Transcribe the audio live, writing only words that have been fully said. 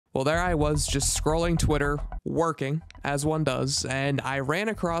Well, there I was just scrolling Twitter, working, as one does, and I ran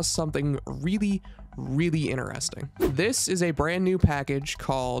across something really interesting. This is a brand new package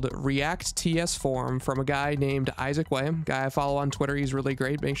called React TS Form from a guy named Isaac Way, guy I follow on Twitter. He's really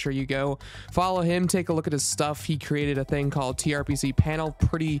great. Make sure you go follow him, take a look at his stuff. He created a thing called TRPC panel,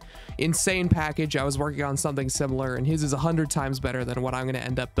 pretty insane package. I was working on something similar, and his is 100 times better than what I'm going to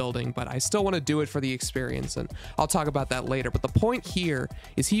end up building, but I still want to do it for the experience, and I'll talk about that later. But the point here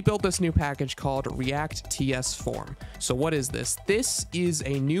is he built this new package called React TS Form. So what is this? This is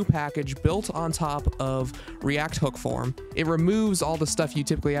a new package built on top of React hook form. It removes all the stuff you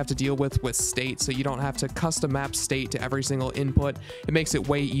typically have to deal with state, so you don't have to custom map state to every single input. It makes it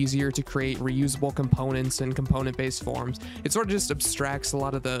way easier to create reusable components and component-based forms. It sort of just abstracts a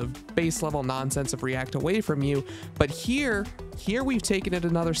lot of the base level nonsense of React away from you. But here we've taken it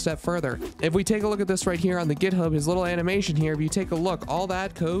another step further. If we take a look at this right here on the GitHub, his little animation here, if you take a look, all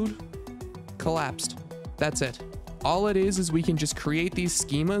that code collapsed. That's it. All it is we can just create these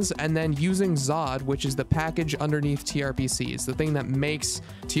schemas, and then using Zod, which is the package underneath TRPC, is the thing that makes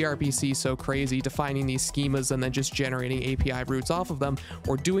TRPC so crazy, defining these schemas and then just generating API routes off of them.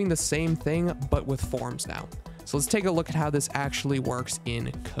 We're doing the same thing, but with forms now. So let's take a look at how this actually works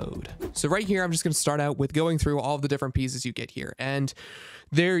in code. So right here, I'm just going to start out with going through all of the different pieces you get here. And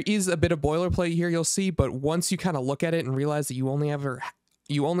there is a bit of boilerplate here, you'll see, but once you kind of look at it and realize that you only ever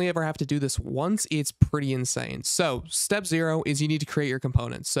have to do this once, it's pretty insane. So step 0 is you need to create your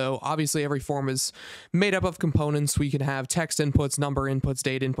components. So obviously every form is made up of components. We can have text inputs, number inputs,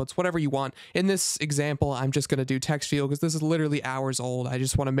 date inputs, whatever you want. In this example, I'm just going to do text field because this is literally hours old. I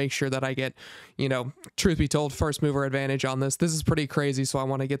just want to make sure that I get, truth be told, first mover advantage on this. This is pretty crazy, so I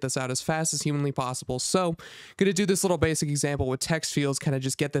want to get this out as fast as humanly possible. So going to do this little basic example with text fields, kind of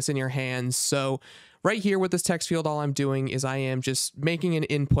just get this in your hands. So right here with this text field, all I'm doing is I am just making an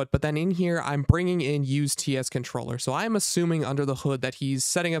input, but then in here, I'm bringing in use TS controller. So I'm assuming under the hood that he's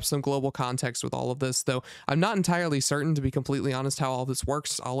setting up some global context with all of this, though I'm not entirely certain, to be completely honest, how all this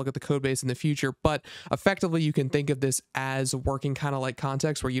works. I'll look at the code base in the future, but effectively you can think of this as working kind of like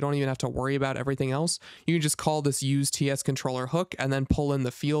context where you don't even have to worry about everything else. You can just call this use TS controller hook and then pull in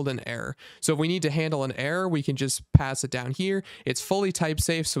the field and error. So if we need to handle an error, we can just pass it down here. It's fully type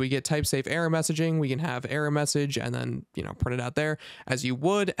safe, so we get type safe error messaging. We can have error message and then print it out there as you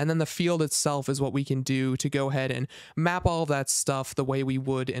would, and then the field itself is what we can do to go ahead and map all of that stuff the way we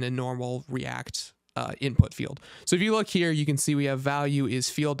would in a normal React input field. So if you look here, you can see we have value is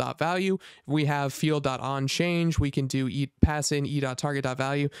field.value. We have field.onChange. We can do pass in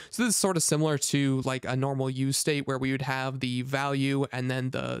e.target.value. So this is sort of similar to like a normal use state where we would have the value and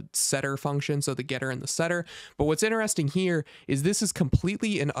then the setter function, so the getter and the setter. But what's interesting here is this is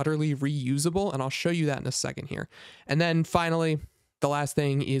completely and utterly reusable, and I'll show you that in a second here. And then finally, the last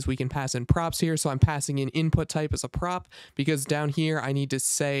thing is we can pass in props here. So I'm passing in input type as a prop because down here I need to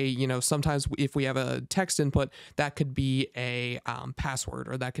say, sometimes if we have a text input, that could be a password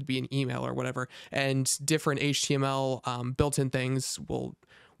or that could be an email or whatever. And different HTML built-in things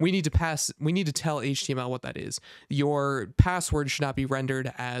we need to tell HTML what that is. Your password should not be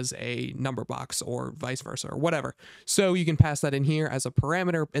rendered as a number box or vice versa or whatever. So you can pass that in here as a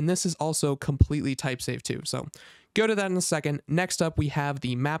parameter. And this is also completely type safe too. So go to that in a second. Next up, we have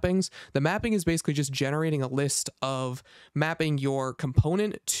the mappings. The mapping is basically just generating a list of mapping your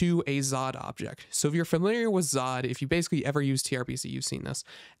component to a Zod object. So if you're familiar with Zod, if you basically ever use TRPC, you've seen this.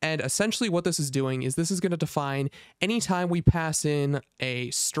 And essentially what this is doing is this is going to define anytime we pass in a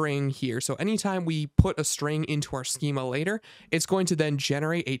string here. So anytime we put a string into our schema later, it's going to then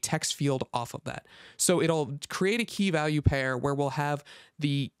generate a text field off of that. So it'll create a key value pair where we'll have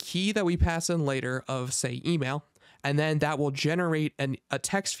the key that we pass in later of, say, email, and then that will generate a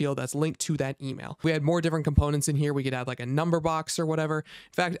text field that's linked to that email. If we had more different components in here, we could add like a number box or whatever.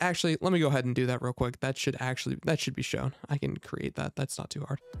 In fact, actually, let me go ahead and do that real quick. That should be shown. I can create that. That's not too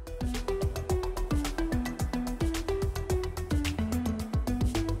hard.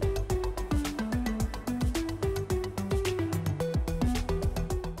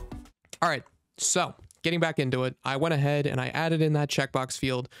 All right, so getting back into it, I went ahead and I added in that checkbox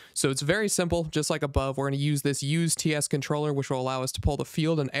field. So it's very simple, just like above. We're going to use this use TS controller, which will allow us to pull the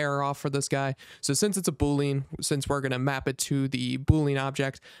field and error off for this guy. So since it's a Boolean, since we're going to map it to the Boolean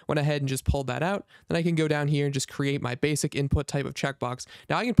object, went ahead and just pulled that out. Then I can go down here and just create my basic input type of checkbox.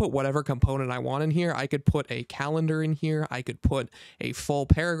 Now I can put whatever component I want in here. I could put a calendar in here. I could put a full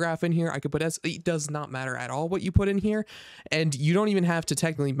paragraph in here. I could put, it does not matter at all what you put in here. And you don't even have to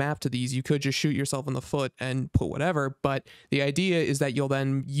technically map to these. You could just shoot yourself in the foot and put whatever. But the idea is that you'll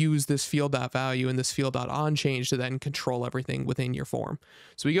then use this field.value and this field.on change to then control everything within your form.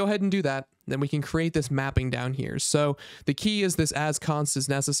 So we go ahead and do that. Then we can create this mapping down here. So the key is this as const is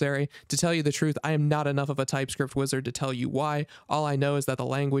necessary. To tell you the truth, I am not enough of a TypeScript wizard to tell you why. All I know is that the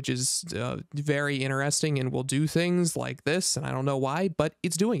language is very interesting and will do things like this, and I don't know why, but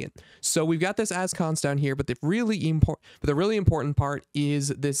it's doing it. So we've got this as const down here, but the really important part is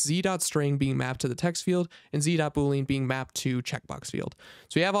this z.string being mapped to the text field and z.boolean being mapped to checkbox field.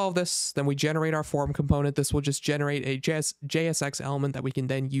 So we have all of this, then we generate our form component. This will just generate a JSX element that we can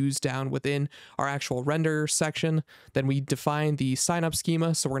then use down within our actual render section. Then we define the sign-up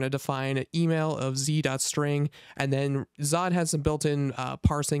schema. So we're going to define email of z.string, and then Zod has some built-in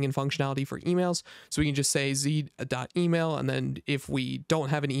parsing and functionality for emails. So we can just say z.email, and then if we don't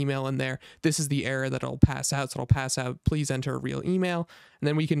have an email in there, this is the error that it'll pass out. So it'll pass out, please enter a real email. And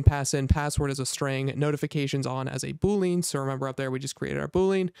then we can pass in password as a string, notifications on as a Boolean. So remember up there, we just created our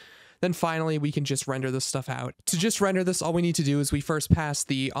Boolean. Then finally, we can just render this stuff out. To just render this, all we need to do is we first pass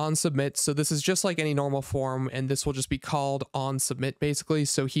the onSubmit. So this is just like any normal form, and this will just be called onSubmit basically.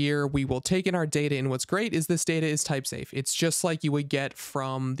 So here we will take in our data, and what's great is this data is type safe. It's just like you would get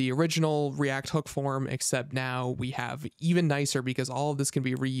from the original React hook form, except now we have even nicer because all of this can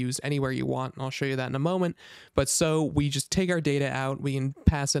be reused anywhere you want. And I'll show you that in a moment. But so we just take our data out. We can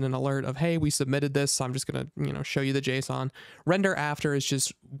pass in an alert of, hey, we submitted this. So I'm just gonna, show you the JSON. Render after is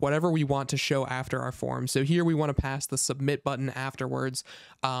just whatever we want to show after our form. So here we want to pass the submit button afterwards.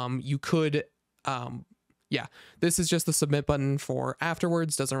 You could, this is just the submit button for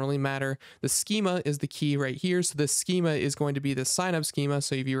afterwards, doesn't really matter. The schema is the key right here. So this schema is going to be the sign up schema.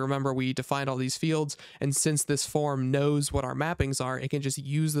 So if you remember, we defined all these fields, and since this form knows what our mappings are, it can just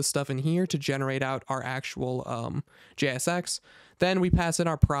use the stuff in here to generate out our actual JSX. Then we pass in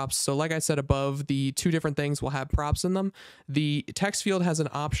our props. So like I said above, the two different things will have props in them. The text field has an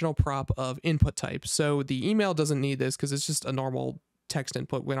optional prop of input type. So the email doesn't need this because it's just a normal text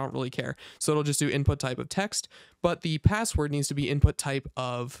input. We don't really care. So it'll just do input type of text, but the password needs to be input type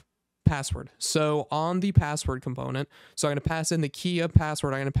of password. So on the password component, so I'm going to pass in the key of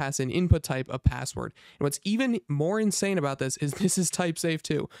password. I'm going to pass in input type of password. And what's even more insane about this is type safe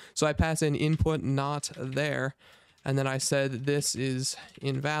too. So I pass in input not there. And then I said, this is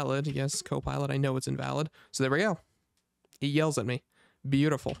invalid. Yes, Copilot, I know it's invalid. So there we go. It yells at me.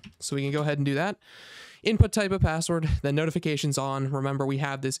 Beautiful. So we can go ahead and do that. Input type of password, then notifications on. Remember, we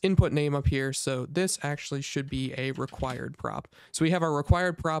have this input name up here. So this actually should be a required prop. So we have our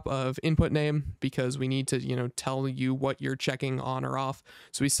required prop of input name because we need to, tell you what you're checking on or off.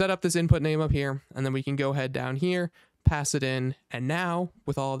 So we set up this input name up here, and then we can go ahead down here, pass it in. And now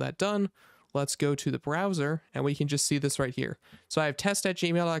with all of that done, let's go to the browser and we can just see this right here. So I have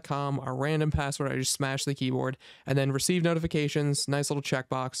test@gmail.com, our random password. I just smashed the keyboard, and then receive notifications, nice little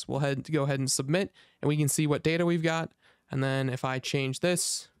checkbox. We'll go ahead and submit, and we can see what data we've got. And then if I change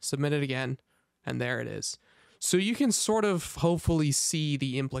this, submit it again, and there it is. So you can sort of hopefully see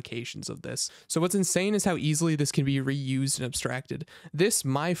the implications of this. So what's insane is how easily this can be reused and abstracted. This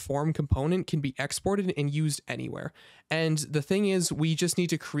my form component can be exported and used anywhere. And the thing is, we just need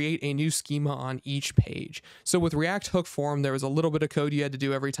to create a new schema on each page. So with React hook form, there was a little bit of code you had to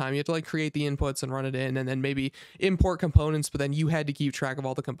do every time. You had to create the inputs and run it in, and then maybe import components, but then you had to keep track of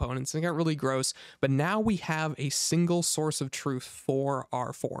all the components, and it got really gross. But now we have a single source of truth for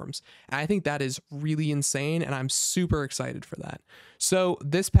our forms. And I think that is really insane, and I'm super excited for that. So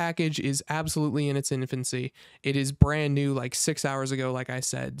this package is absolutely in its infancy. It is brand new, like 6 hours ago, like I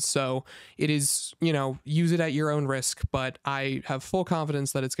said. So it is, use it at your own risk, but I have full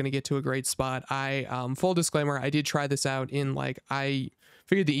confidence that it's going to get to a great spot. Full disclaimer, I did try this out in I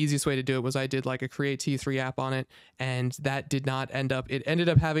figured the easiest way to do it was I did a Create T3 app on it, and that did not end up, it ended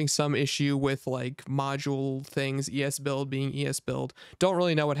up having some issue with module things, ESBuild being ESBuild. Don't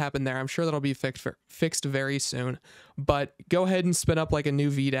really know what happened there. I'm sure that'll be fixed very soon, but go ahead and spin up a new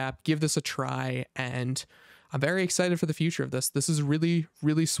VDApp, give this a try, and I'm very excited for the future of this. This is really,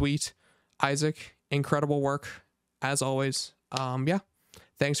 really sweet. Isaac, incredible work as always.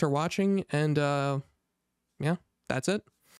 Thanks for watching, and yeah, that's it.